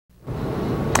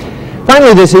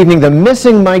Finally this evening, the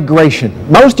missing migration.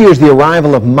 Most years the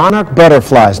arrival of monarch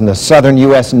butterflies in the southern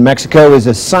U.S. and Mexico is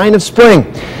a sign of spring.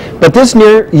 But this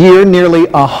year, nearly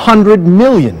 100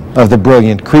 million of the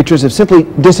brilliant creatures have simply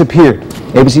disappeared.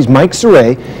 ABC's Mike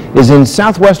Cerre is in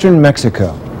southwestern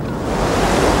Mexico.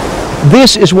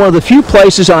 This is one of the few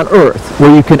places on Earth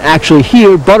where you can actually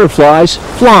hear butterflies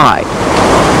fly.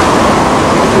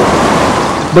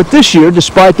 But this year,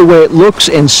 despite the way it looks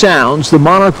and sounds, the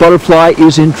monarch butterfly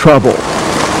is in trouble.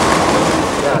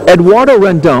 Eduardo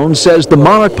Rendon says the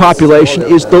monarch population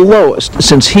is the lowest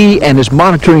since he and his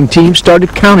monitoring team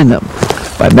started counting them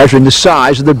by measuring the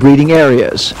size of the breeding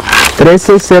areas.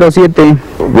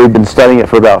 1307. We've been studying it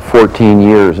for about 14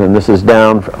 years, and this is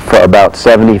down for about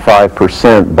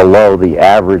 75% below the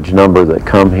average number that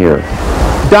come here.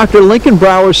 Dr. Lincoln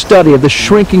Brower's study of the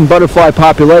shrinking butterfly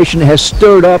population has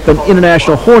stirred up an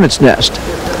international hornet's nest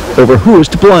over who is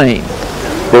to blame.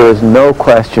 There is no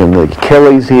question the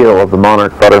Achilles heel of the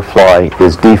monarch butterfly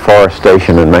is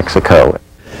deforestation in Mexico.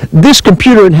 This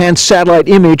computer-enhanced satellite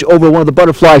image over one of the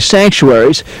butterfly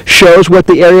sanctuaries shows what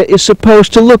the area is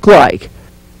supposed to look like.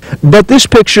 But this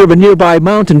picture of a nearby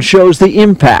mountain shows the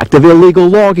impact of illegal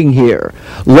logging here.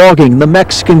 Logging the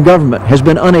Mexican government has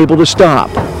been unable to stop.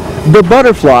 The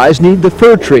butterflies need the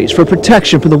fir trees for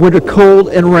protection from the winter cold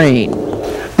and rain.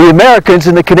 The Americans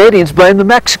and the Canadians blame the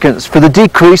Mexicans for the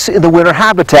decrease in the winter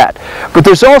habitat. But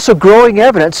there's also growing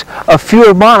evidence of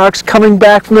fewer monarchs coming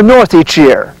back from the north each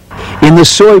year. In the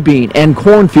soybean and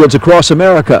cornfields across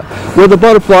America, where the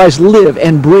butterflies live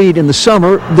and breed in the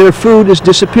summer, their food is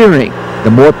disappearing.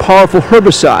 The more powerful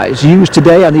herbicides used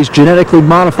today on these genetically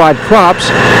modified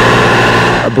crops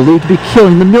are believed to be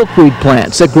killing the milkweed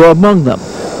plants that grow among them,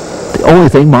 the only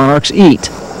thing monarchs eat,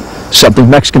 something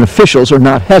Mexican officials are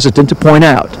not hesitant to point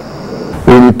out.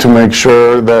 We need to make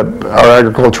sure that our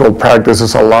agricultural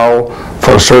practices allow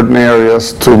for certain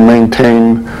areas to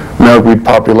maintain milkweed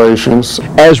populations.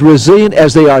 As resilient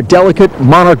as they are delicate,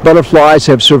 monarch butterflies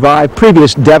have survived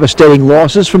previous devastating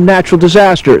losses from natural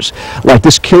disasters, like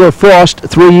this killer frost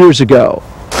 3 years ago.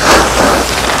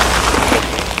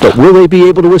 But will they be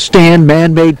able to withstand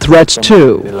man-made threats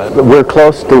too? We're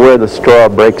close to where the straw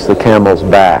breaks the camel's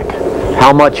back.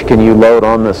 How much can you load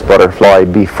on this butterfly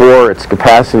before its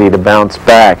capacity to bounce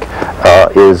back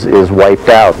is wiped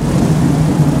out?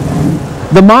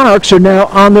 The monarchs are now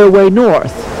on their way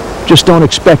north. Just don't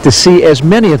expect to see as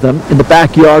many of them in the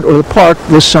backyard or the park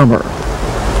this summer.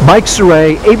 Mike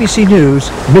Cerre, ABC News,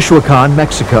 Michoacan,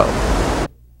 Mexico.